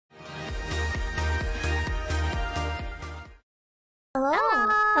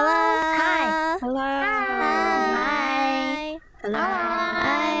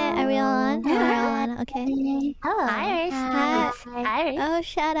Alright. Oh,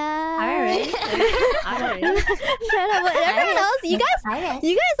 shut up. Alright. Shut up. But everyone else, you guys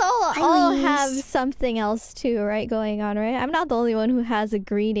all have something else too, right? Going on, right? I'm not the only one who has a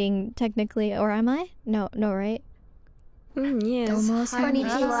greeting, technically, or am I? No, right? Yes. Almost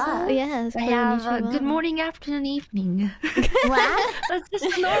konnichiwa. Yes. I have good morning, afternoon, evening. Wow. That's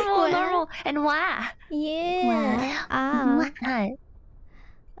just normal. And wow. Yeah. Wow.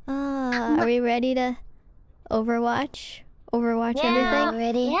 Are we ready to Overwatch everything?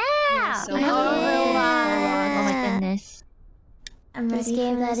 Ready? Yeah. So Overwatch. Oh my goodness. I'm ready. This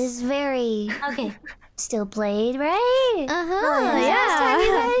game that is very still played, right? Yeah. Last time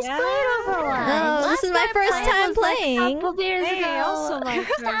you guys played Overwatch. Oh, this is my first time playing. A couple years ago. Also my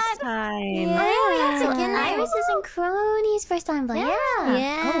first time. Irys and Kronii's first time playing. Yeah. Oh my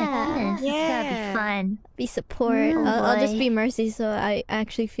goodness. It's gotta be fun. Be support. I'll just be Mercy, so I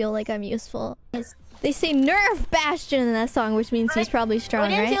actually feel like I'm useful. They say nerf Bastion in that song, which means he's probably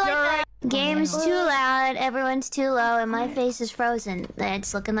strong, right? Game's too loud, everyone's too low, and my face is frozen.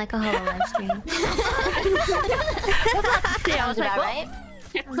 It's looking like a HoloLive stream. Sounds about right.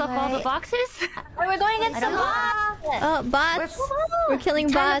 Picks up all the boxes. We're going against some bots. Oh, bots. We're killing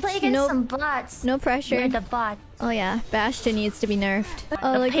Time bots. to play against some bots. No pressure. We're the bot. Oh yeah, Bastion needs to be nerfed.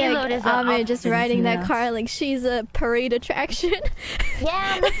 Oh, look payload is at Ame just options, riding that yeah. car like she's a parade attraction.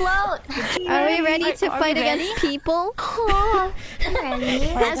 Yeah, on the float. Are we ready to fight against people? I'm ready.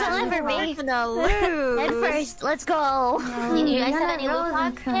 As I'll ever be. Lose. Head first, let's go. You guys have any loot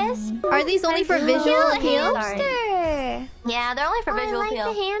boxes? Are these only for visual appeal? Hamster. Yeah, they're only for visual I like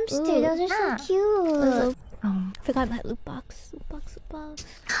appeal. the hamster. Ooh. Those are so cute. Forgot my loot box. Loot box.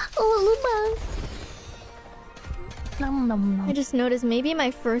 Oh, Luma. I just noticed maybe my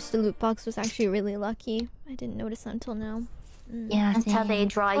first loot box was actually really lucky. I didn't notice that until now. Yeah, that's how they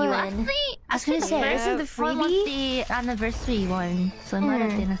draw you in. I was gonna say, isn't the One was freebie? the anniversary one, so it might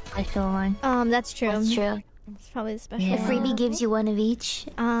have been a special one. That's true. That's true. It's probably the special Yeah. The one. freebie gives you one of each.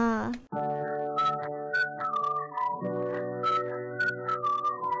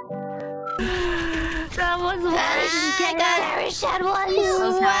 That was one. Irish had one.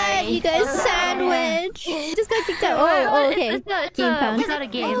 What? You guys sandwich. Just got kicked out. Oh, okay. Game count. We got a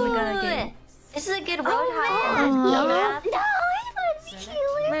game. We got a game. This is a good roadhouse. Oh, No, I want to kill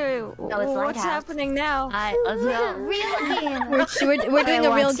it. Wait, No, it's what's Lighthouse. happening now? Let's go. Real game. We're doing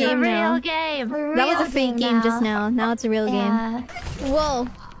a real game now. Real game. That was a fake game just now. Now it's a real game. Whoa.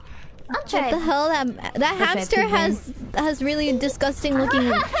 I'll What try the it. hell? That hamster has really disgusting looking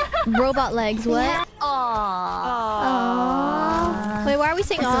robot legs. What? Aww. Wait, why are we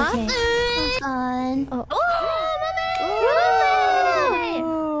saying aw? It's fun. Oh.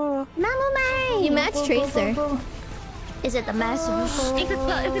 Mumei! You matched Tracer. Is it the master? Is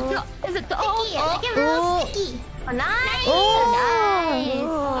it the Oh. nice.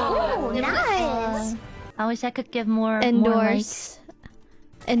 Oh, nice. I wish I could give more.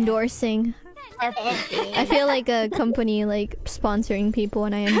 Endorsing. I feel like a company like sponsoring people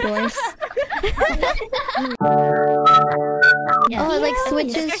when I endorse. Oh, it like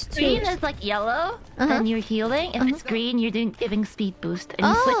switches If your screen to. is like yellow, then you're healing. If it's green, you're giving speed boost, and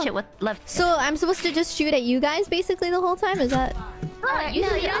you switch it with left. So I'm supposed to just shoot at you guys basically the whole time? Is that? You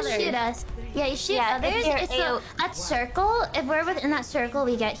don't shoot us. Yeah, you shoot others. It's that circle. If we're within that circle,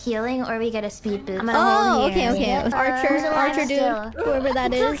 we get healing or we get a speed boost. Oh, okay. Archer dude, whoever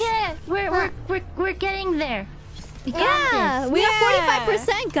that is. It's okay. We're getting there. We got Yeah, this. we have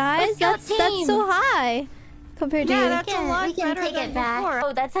 45%, guys. Let's go, That's team. so high compared to. Yeah, that's a lot we can better take than it back. before.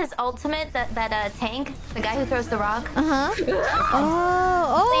 Oh, that's his ultimate. That tank, the guy who throws the rock.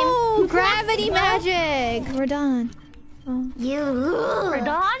 Oh, gravity magic. We're done. Oh, We're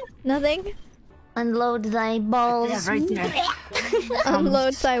done. nothing. Unload thy balls. Yeah, right there.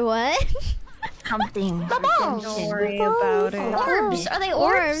 Unload by what? Something. balls. Don't worry about it. Orbs. Are they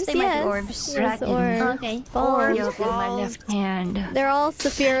orbs? They might be orbs. Yes, orbs. Okay. Balls. Yoke in my left hand. They're all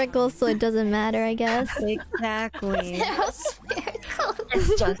spherical, so it doesn't matter, I guess. Exactly. They're spherical.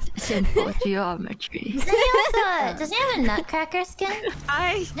 It's just simple geometry. Does he have a nutcracker skin? I'm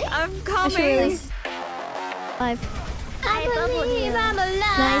I should coming. release. Live. I believe I'm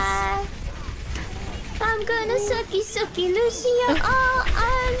alive. Nice. I'm gonna sucky Lucia all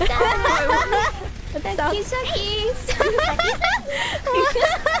I'm down. Sucky suckies.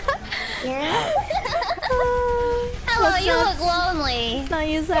 Yeah. Hello, you look lonely. Let's not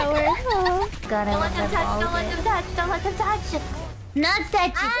use that word. Oh. God, I love that ball. Don't let them touch. Don't let them touch. Not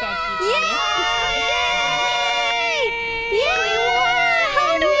touchy. Yay! Yay! We won!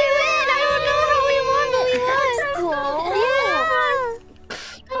 How do we win? I don't know how we won, but we won. Cool. Yeah!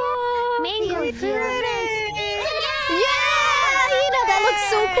 Mango juice. Yeah! that looks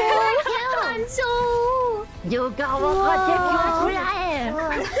so cool.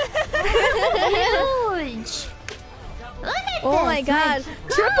 Huge. Look at this. Oh my god.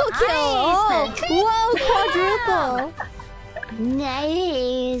 Triple kill. Oh, whoa, quadruple.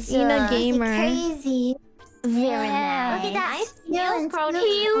 Nice. Ina gamer. Crazy. Very nice. Look at that.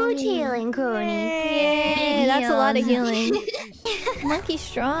 Huge healing, Kronii. Yay, that's a lot of healing. Monkey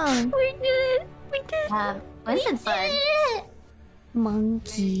strong. We did it. What's fun?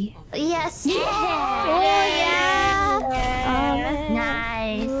 Monkey. Yes. Oh yeah.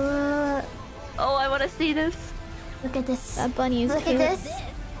 Nice. Oh, I want to see this. Look at this. That bunny is Look cute. at this.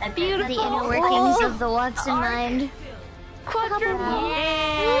 Beautiful. The inner workings of the Watson mind. Quadruple.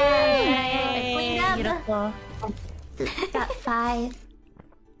 Beautiful. Got 5.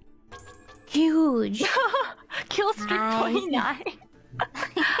 Huge. Kill streak 29.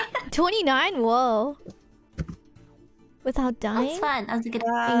 29? Whoa. Without dying? That's fun. That was a good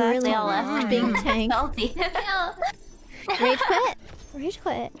Really all left. big tank. Salty. Rage quit? Rage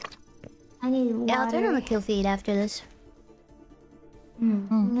quit. I need water. Yeah, I'll turn on the kill feed after this.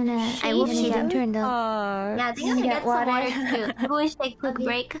 I'm gonna... I will see them turned up. Yeah, I think I'm gonna get some water too. Maybe we should take a quick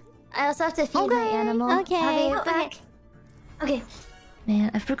break. I also have to feed my animal. Okay. I'll be back. Okay.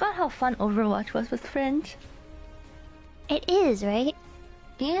 Man, I forgot how fun Overwatch was with friends. It is, right?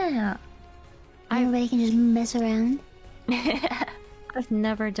 Yeah. Everybody can just mess around. I've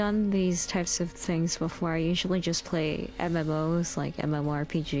never done these types of things before. I usually just play MMOs, like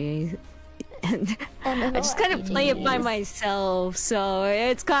MMORPGs. And I just kind of play it by myself, so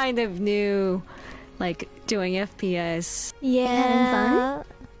it's kind of new, like doing FPS. Yeah.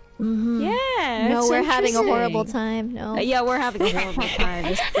 Yeah. No, it's we're having a horrible interesting. time. No. Yeah, we're having a horrible time.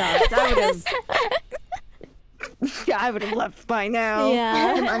 This sucks. I would have left by now.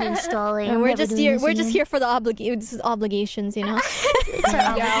 Yeah. I'm uninstalling. And we're just here. We're just here for the obligations, you know.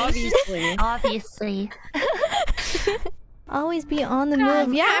 Yeah, obviously. Obviously. Always be on the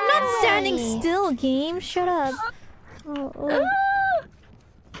move. Yeah, I'm not standing still. Game, shut up. Oh.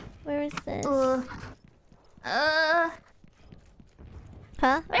 Where is this? Huh?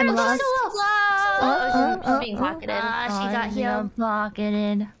 I'm lost. She's being pocketed. She got healed.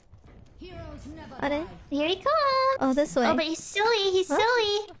 Pocketed. Here he comes. Oh, this way. Oh, but he's silly. He's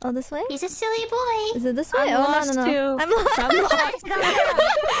silly. Oh, this way? He's a silly boy. Is it this way? I'm lost no. too. I'm lost.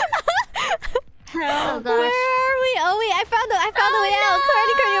 Oh gosh. Where are we? Oh wait, I found the way out.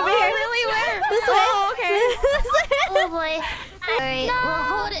 Kronii over here. Really? Where? This way. Oh boy. Alright, we'll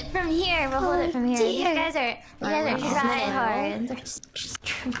hold it from here. We'll hold it from here. You guys are trying hard. They're just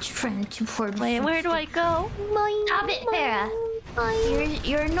trying to forward. Wait, where do I go? Stop it, Farah.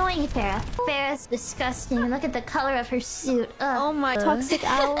 You're annoying, Farah. Farah's disgusting. Look at the color of her suit. Ugh. Oh my Toxic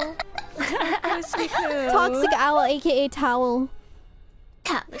owl. Toxic owl, aka towel.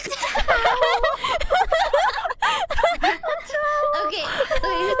 Okay,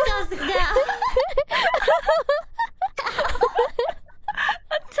 who's toxic now?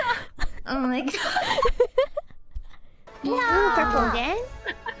 Oh my god. No. Purple again?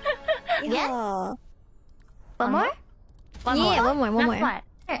 Yeah. One more? One more. One more.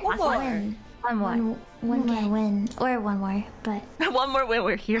 One more win. Or one more, but... One more win.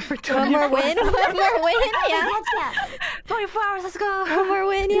 We're here for 24 One more win. One more win. Yeah. 24 hours. Let's go. One more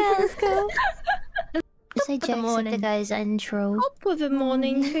win. Yeah. Let's go. Just say Jack the guy's intro. Good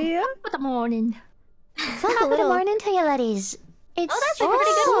morning to you. Good morning. Sounds a Good little. morning to you, ladies. It's That's pretty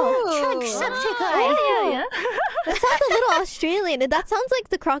good. Yeah. That sounds a little Australian. That sounds like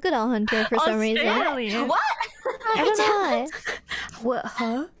the crocodile hunter for some reason. Australian. What? I don't know why. What?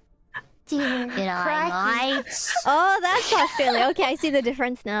 Huh? Dear. Good eye, Oh, that's Australia. Okay, I see the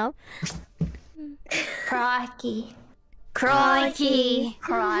difference now. Crocky. Crikey.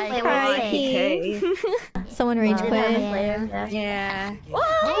 Crikey. Someone rage quit. Yeah.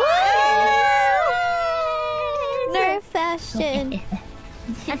 Nerf fashion.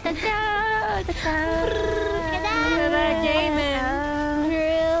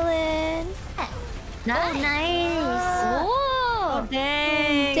 Drillin'. Nice. Oh,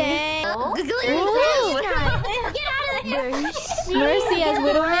 Dang. Dang. Oh, Ooh. get out of there. Mercy as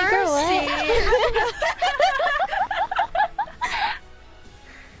Widowmaker. What?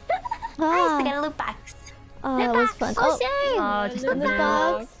 Nice, I got a loot box. Oh, that was fun. Oh, just in the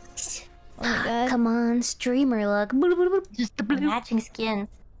box. Oh my god. Come on, streamer luck. Just the matching skins.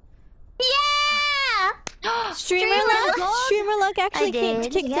 Yeah! Streamer luck actually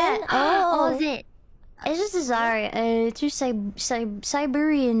kicked in. What Oh. was it? It's just a Zara. It's just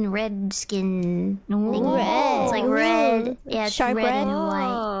Siberian red skin. thingy. Red. It's like Ooh. red. Yeah, it's Sharp red red? and white.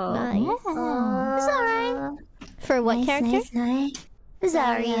 Oh. Nice. It's alright. For what character? Nice.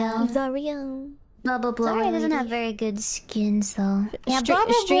 Zarya. Zarya. Bubble Blow. Zarya doesn't have very good skins though. Yeah,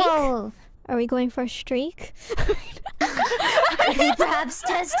 Streak? Are we going for a streak? Maybe perhaps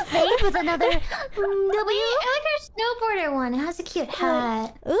test fate with another W. I like her snowboarder one. It has a cute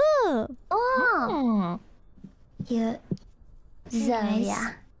hat. Ooh. Oh. Cute.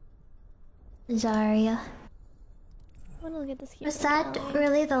 Zarya. Zarya. I wanna look at this here. Was that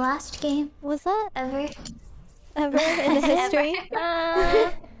really the last game? Was that Ever? ever in the history?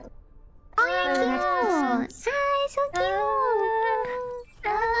 Oh, you're cute! Hi, so cute!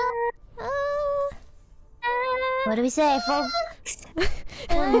 What do we say, folks?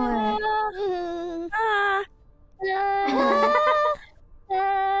 One more.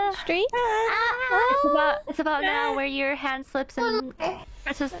 Streak? It's about now where your hand slips and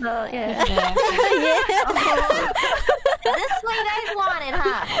presses the Yeah. This is what you guys wanted,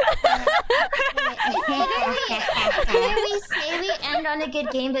 huh? Either we say we end on a good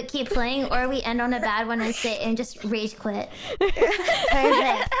game but keep playing, or we end on a bad one and sit and just rage quit.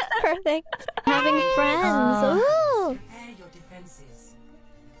 Perfect. Perfect. Having friends. Ooh.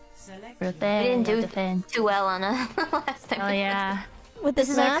 We didn't do too well on a last time. Oh yeah. With This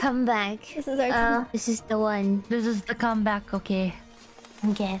is our map? comeback. This is our This is the one. This is the comeback, okay.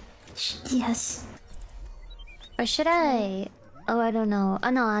 Okay. Yes. Or should I? Oh, I don't know. Oh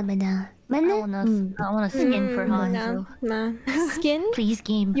no, I'm gonna. I want a skin for Hanzo. Nah. skin? Please,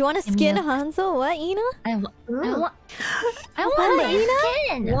 game. You want to Give me skin a- Hanzo? What, Ina? I want What, a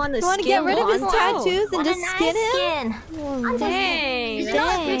skin. Want You want to get rid of his tattoos and just skin him? Dang. You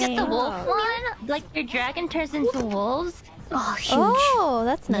know, if we get the Dang. wolf one, like your dragon turns into wolves. Oh, huge. Oh,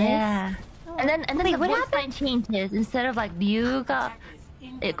 that's nice. Yeah. And then Wait, the what voice line changes. Instead of like Ryuga,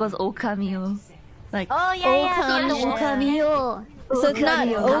 it goes Okamio. Like Oh yeah, yeah. Okami. Okami. So it's not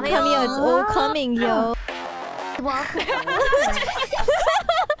O Kamio, it's O coming, yo.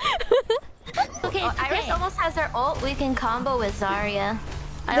 Okay, Irys almost has her ult. We can combo with Zarya.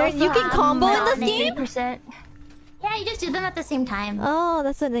 You can combo in this game? 90%. Yeah, you just do them at the same time. Oh,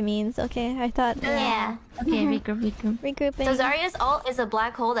 that's what it means. Okay, I thought. Yeah. Okay, regroup. Regrouping. So Zarya's ult is a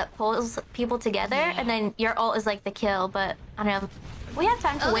black hole that pulls people together, and then your ult is like the kill. But I don't know. We have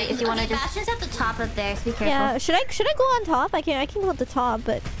time to wait if you want to just. Bastion's at the top up there, so be careful. Yeah, should I go on top? I can go at the top,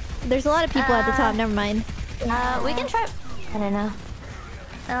 but there's a lot of people at the top. Never mind. We can try. I don't know.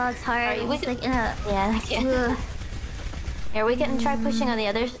 Oh, it's hard. We It's can- like in a... Yeah. Ugh. Here we can try pushing on the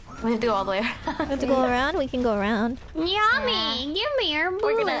others. We have to go all the way We around. have to go around. We can go around. Yummy! Give me your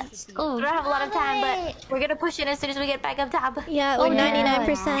We're gonna. bullets. We don't have a lot of time, but we're gonna push in as soon as we get back up top. Yeah, Oh, we're yeah.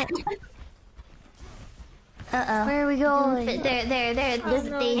 99%. Uh-oh. Where are we going? There.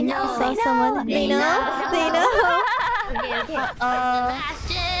 They know. Saw someone. They know. They know. Okay.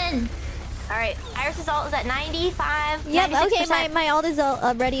 Bastion! All right. Irys's ult is at 95. Yep. Okay. 96%. My ult is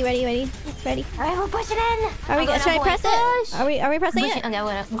ready. It's ready. All right, we're pushing in. Are we? Should I press it? Are we pressing Pushing. it? Okay,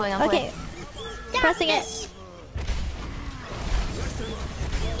 I'm going on. Okay. Pressing it.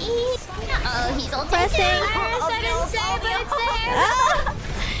 Oh, he's ulting. Pressing. I didn't say, but it's there.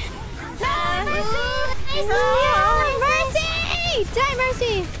 Mercy! Die,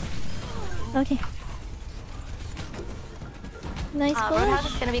 Mercy! Okay. Nice Roadhouse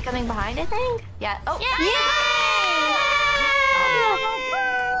push. is gonna be coming behind, I think. Yeah. Oh. Yay!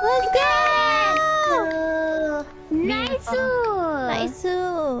 Nice. Nice.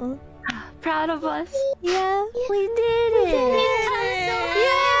 Proud of us. Yeah. We did it.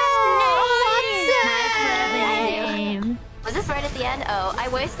 Game. Was this right at the end? Oh, I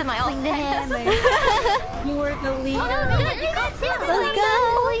wasted my ult. You were the lead. Let's go.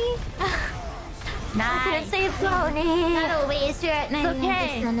 I couldn't Nice. save Kronii. That'll waste her at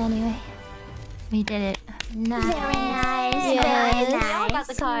 99% anyway. We did it. Nice. Very nice. Yes. Very I got nice.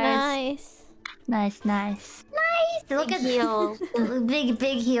 the cards. Nice. Nice. Nice. Look at heels.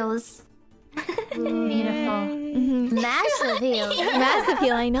 big heels. Beautiful. Massive heels. Massive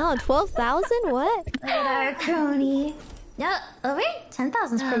heal, I know. 12,000? What? Look at our Kronii. Yeah, over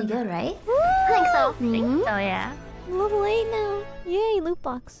 10,000 is pretty good, right? I think so. Oh yeah. Level 8 now. Yay, loot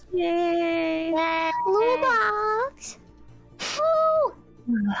box. Yay. Blue box. Woo!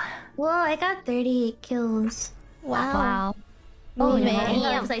 Whoa, I got 38 kills. Wow. Oh Mumei. man,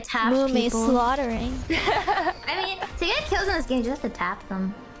 because I tapped Mumei people. slaughtering. I mean, to get kills in this game, you just have to tap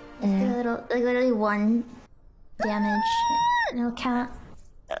them. Like literally 1 damage. No count.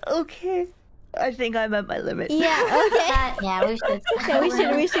 Okay. I think I'm at my limit. Yeah, okay. Yeah, we should. Okay,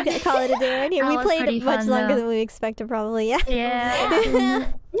 we should call it a day right here. That We was played pretty much fun, longer though. than we expected, probably. Yeah. Yeah.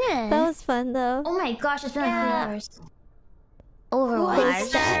 Yeah. That was fun, though. Oh my gosh, it's been like 3 hours.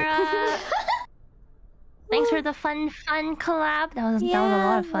 Overwatch. Thanks for the fun collab. That was a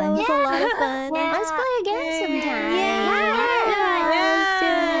lot of fun. That was a lot of fun. Yeah. Let's play again sometime.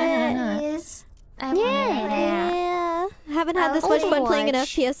 Yeah. Haven't had this much fun playing an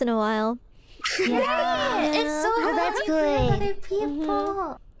FPS in a while. Yeah. It's so hard that's to good. play with other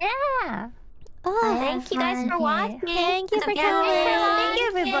people. Yeah. Oh, Thank you guys for watching. thank you for coming. Thank you,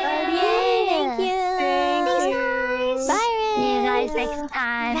 everybody. Thank you. Thanks, guys. Bye. See you guys next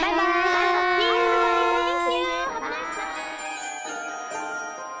time. Bye bye.